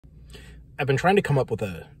I've been trying to come up with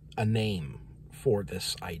a name for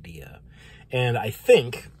this idea. And I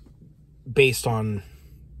think, based on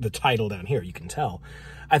the title down here, you can tell,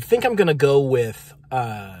 I think I'm going to go with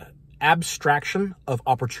Abstraction of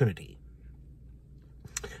Opportunity,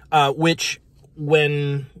 which,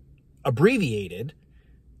 when abbreviated,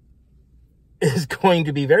 is going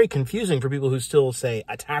to be very confusing for people who still say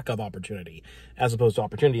attack of opportunity as opposed to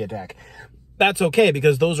opportunity attack. That's okay,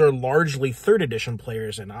 because those are largely 3rd edition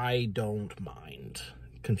players, and I don't mind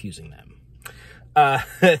confusing them.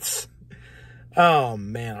 Oh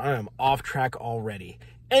man, I am off track already.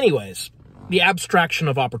 Anyways, the abstraction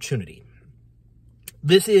of opportunity.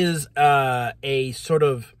 This is a sort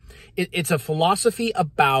of, it's a philosophy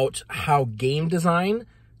about how game design,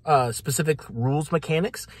 specific rules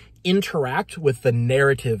mechanics, interact with the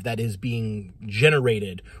narrative that is being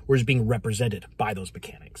generated or is being represented by those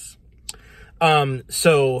mechanics.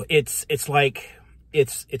 So it's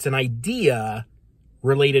an idea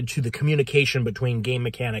related to the communication between game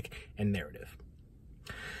mechanic and narrative.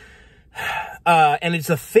 And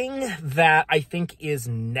it's a thing that I think is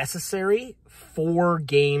necessary for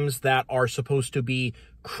games that are supposed to be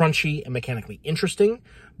crunchy and mechanically interesting,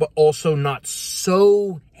 but also not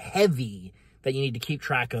so heavy that you need to keep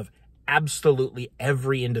track of absolutely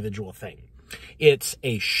every individual thing. It's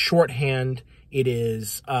a shorthand. It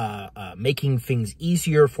is making things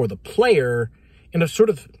easier for the player in a sort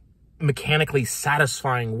of mechanically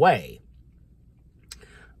satisfying way,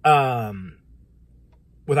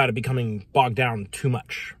 without it becoming bogged down too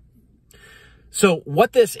much. So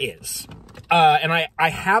what this is, and I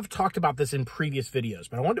have talked about this in previous videos,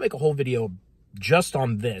 but I wanted to make a whole video just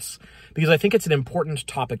on this because I think it's an important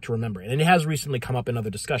topic to remember, and it has recently come up in other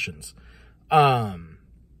discussions.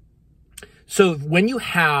 So when you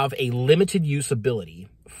have a limited use ability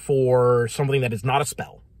for something that is not a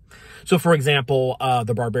spell, so for example,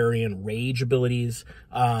 the Barbarian Rage abilities,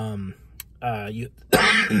 you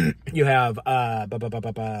have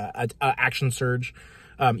Action Surge,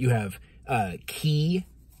 you have Key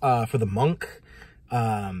for the Monk,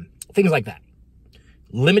 things like that.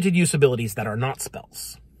 Limited use abilities that are not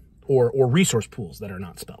spells, or resource pools that are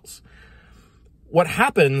not spells. What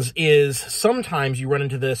happens is sometimes you run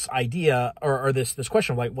into this idea or this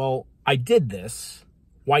question of like, well, I did this,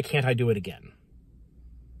 why can't I do it again?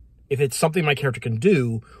 If it's something my character can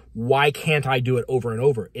do, why can't I do it over and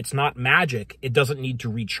over? It's not magic. It doesn't need to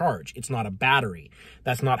recharge. It's not a battery.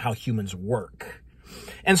 That's not how humans work.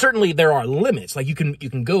 And certainly there are limits. Like you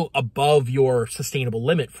can go above your sustainable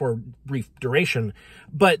limit for brief duration,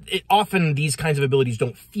 but often these kinds of abilities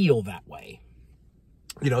don't feel that way.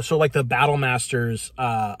 You know, so like the Battle Master's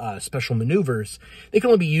special maneuvers, they can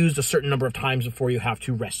only be used a certain number of times before you have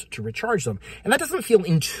to rest to recharge them. And that doesn't feel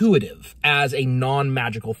intuitive as a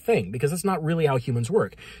non-magical thing, because that's not really how humans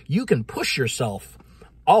work. You can push yourself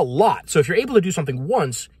a lot. So if you're able to do something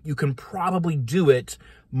once, you can probably do it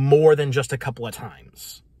more than just a couple of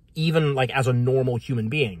times, even like as a normal human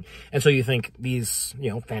being. And so you think these,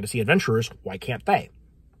 you know, fantasy adventurers, why can't they?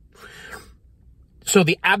 So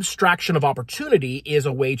the abstraction of opportunity is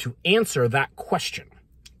a way to answer that question,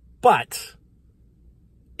 but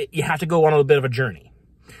you have to go on a bit of a journey.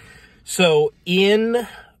 So in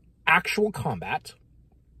actual combat,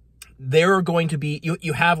 there are going to be,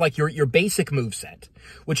 you have like your basic move set,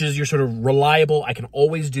 which is your sort of reliable, I can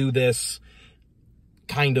always do this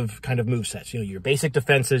kind of move sets. You know, your basic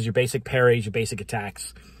defenses, your basic parries, your basic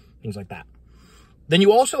attacks, things like that. Then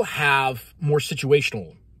you also have more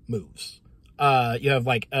situational moves. You have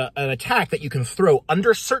like an attack that you can throw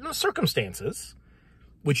under certain circumstances,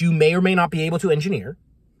 which you may or may not be able to engineer,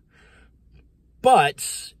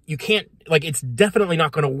 but you can't, like, it's definitely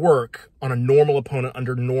not going to work on a normal opponent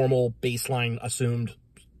under normal baseline assumed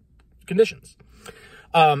conditions.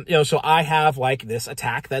 You know, so I have like this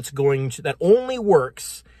attack that only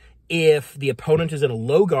works if the opponent is in a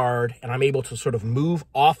low guard and I'm able to sort of move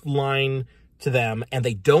offline to them and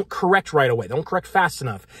they don't correct right away, don't correct fast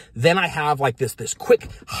enough. Then I have like this quick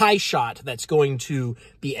high shot that's going to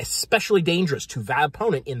be especially dangerous to that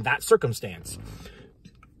opponent in that circumstance.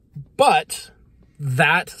 But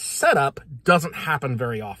that setup doesn't happen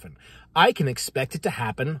very often. I can expect it to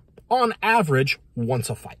happen on average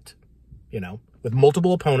once a fight, you know, with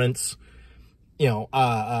multiple opponents. You know,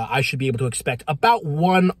 I should be able to expect about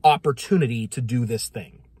one opportunity to do this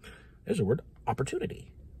thing. There's the word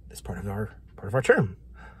opportunity. That's part of our term,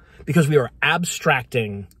 because we are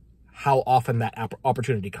abstracting how often that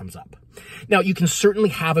opportunity comes up. Now, you can certainly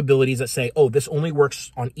have abilities that say, oh, this only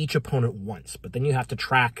works on each opponent once, but then you have to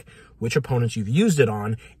track which opponents you've used it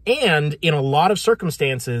on. And in a lot of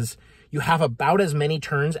circumstances, you have about as many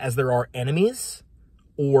turns as there are enemies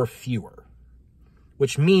or fewer.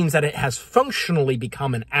 which means that it has functionally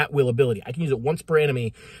become an at-will ability. I can use it once per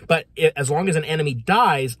enemy, but as long as an enemy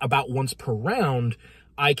dies about once per round,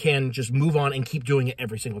 I can just move on and keep doing it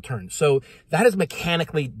every single turn. So that is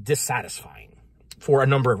mechanically dissatisfying for a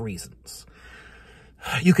number of reasons.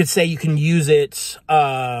 You could say you can use it,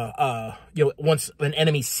 once an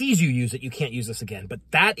enemy sees you use it, you can't use this again. But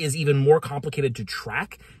that is even more complicated to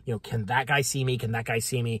track. Can that guy see me? Can that guy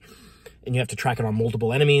see me? And you have to track it on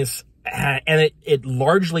multiple enemies. And it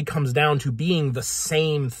largely comes down to being the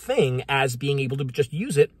same thing as being able to just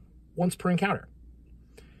use it once per encounter.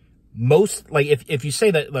 If you say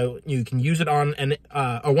that you can use it on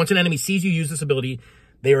or once an enemy sees you use this ability,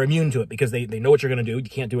 they are immune to it because they know what you're going to do. You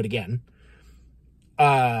can't do it again.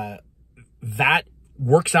 That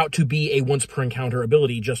works out to be a once per encounter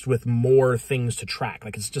ability, just with more things to track.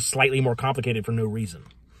 It's just slightly more complicated for no reason.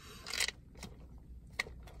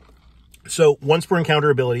 So once per encounter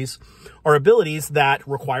abilities are abilities that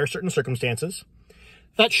require certain circumstances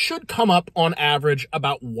that should come up on average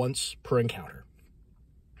about once per encounter.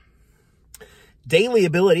 Daily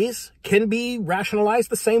abilities can be rationalized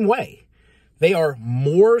the same way. They are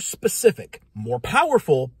more specific, more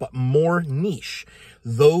powerful, but more niche.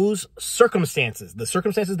 Those circumstances, the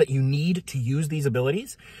circumstances that you need to use these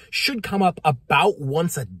abilities, should come up about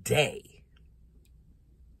once a day.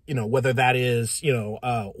 Whether that is,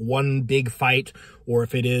 one big fight or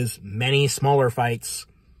if it is many smaller fights,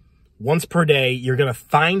 once per day, you're going to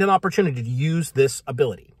find an opportunity to use this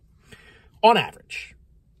ability on average.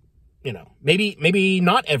 Maybe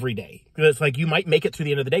not every day, because you might make it through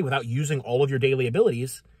the end of the day without using all of your daily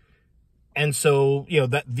abilities. And so,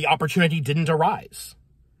 that the opportunity didn't arise.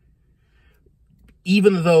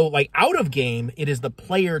 Even though, out of game, it is the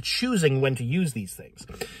player choosing when to use these things.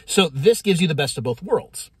 So this gives you the best of both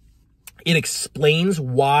worlds. It explains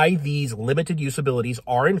why these limited use abilities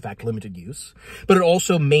are, in fact, limited use, but it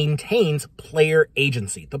also maintains player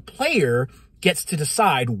agency. The player gets to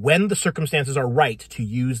decide when the circumstances are right to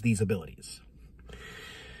use these abilities.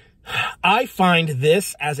 I find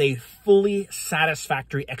this as a fully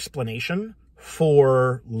satisfactory explanation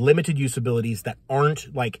for limited use abilities that aren't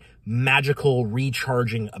magical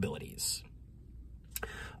recharging abilities.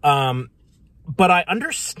 But I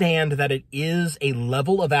understand that it is a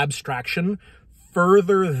level of abstraction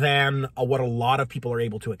further than what a lot of people are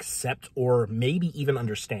able to accept or maybe even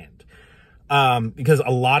understand. Because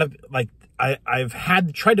a lot of,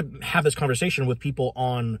 I've tried to have this conversation with people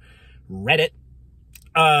on Reddit,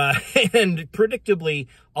 and predictably,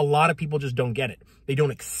 a lot of people just don't get it. They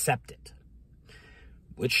don't accept it.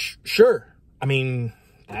 Which, sure,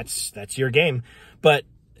 that's your game. But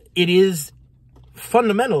it is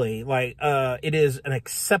fundamentally, it is an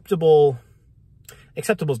acceptable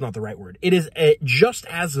is not the right word. It is just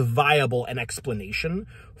as viable an explanation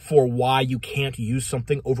for why you can't use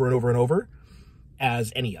something over and over and over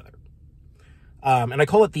as any other. And I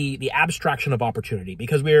call it the abstraction of opportunity,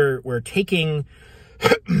 because we're taking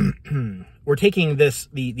we're taking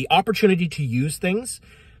the opportunity to use things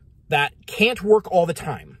that can't work all the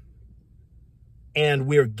time, and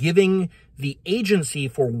we're giving the agency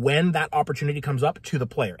for when that opportunity comes up to the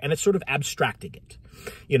player, and it's sort of abstracting it,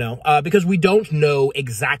 because we don't know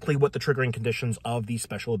exactly what the triggering conditions of these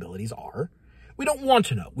special abilities are. We don't want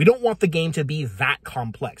to know. We don't want the game to be that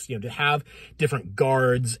complex, to have different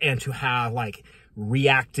guards and to have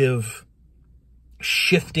reactive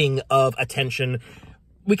shifting of attention.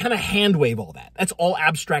 We kind of hand wave all that. That's all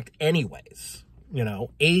abstract anyways.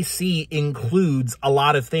 AC includes a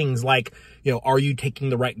lot of things are you taking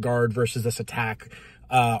the right guard versus this attack?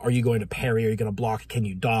 Are you going to parry? Are you going to block? Can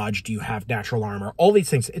you dodge? Do you have natural armor? All these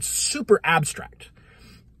things. It's super abstract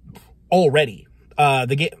already.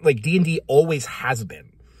 The game, D&D always has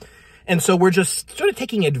been. And so we're just sort of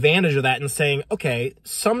taking advantage of that and saying, okay,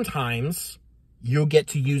 sometimes you'll get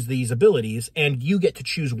to use these abilities and you get to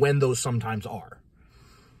choose when those sometimes are.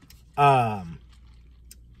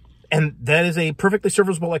 And that is a perfectly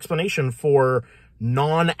serviceable explanation for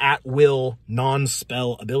non-at-will,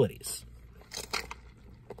 non-spell abilities.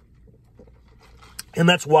 And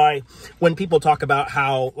that's why when people talk about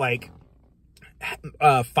how,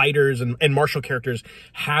 fighters and martial characters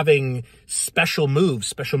having special moves,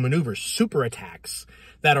 special maneuvers, super attacks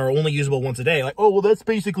that are only usable once a day, oh, well, that's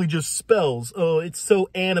basically just spells. Oh, it's so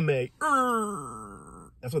anime.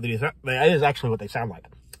 That's what they do. That is actually what they sound like.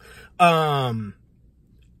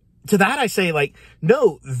 To that I say,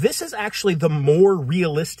 no, this is actually the more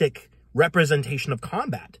realistic representation of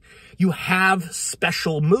combat. You have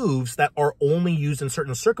special moves that are only used in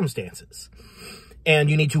certain circumstances,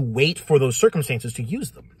 and you need to wait for those circumstances to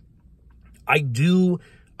use them. I do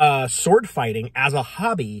sword fighting as a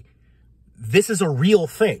hobby this is a real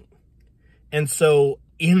thing. And so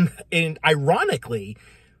ironically,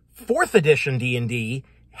 4th edition D&D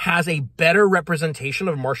has a better representation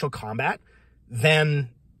of martial combat than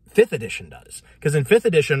 5th edition does. Because in 5th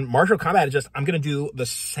edition, martial combat is just, I'm going to do the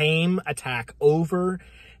same attack over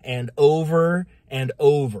and over and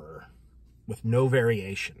over with no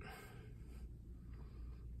variation.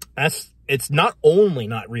 It's not only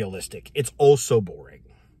not realistic, it's also boring.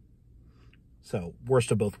 So,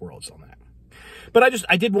 worst of both worlds on that. But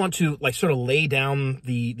I did want to like sort of lay down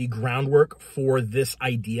the groundwork for this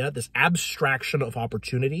idea, this abstraction of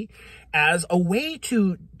opportunity, as a way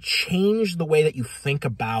to change the way that you think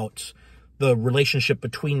about the relationship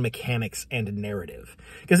between mechanics and narrative.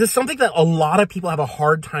 Because it's something that a lot of people have a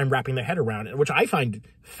hard time wrapping their head around, which I find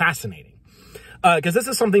fascinating. Because this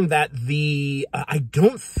is something that I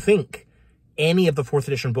don't think any of the 4th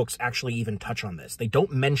edition books actually even touch on this. They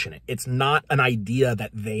don't mention it. It's not an idea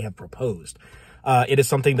that they have proposed. It is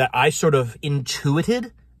something that I sort of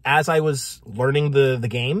intuited as I was learning the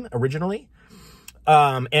game originally.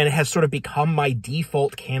 And it has sort of become my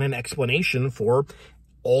default canon explanation for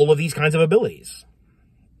all of these kinds of abilities.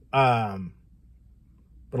 But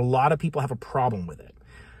a lot of people have a problem with it.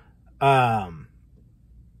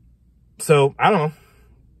 So, I don't know.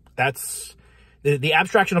 That's... The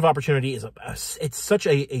abstraction of opportunity is it's such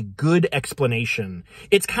a good explanation.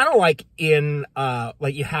 It's kind of like in,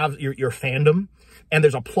 like you have your fandom and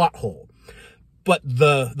there's a plot hole, but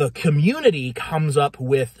the community comes up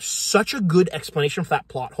with such a good explanation for that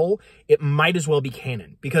plot hole, it might as well be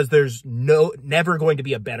canon because there's never going to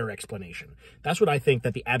be a better explanation. That's what I think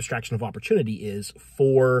that the abstraction of opportunity is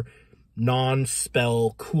for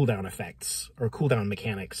non-spell cooldown effects or cooldown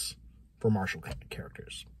mechanics for martial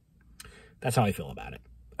characters. That's how I feel about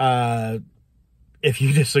it. If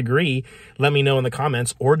you disagree, let me know in the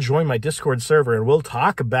comments or join my Discord server and we'll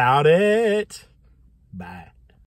talk about it. Bye.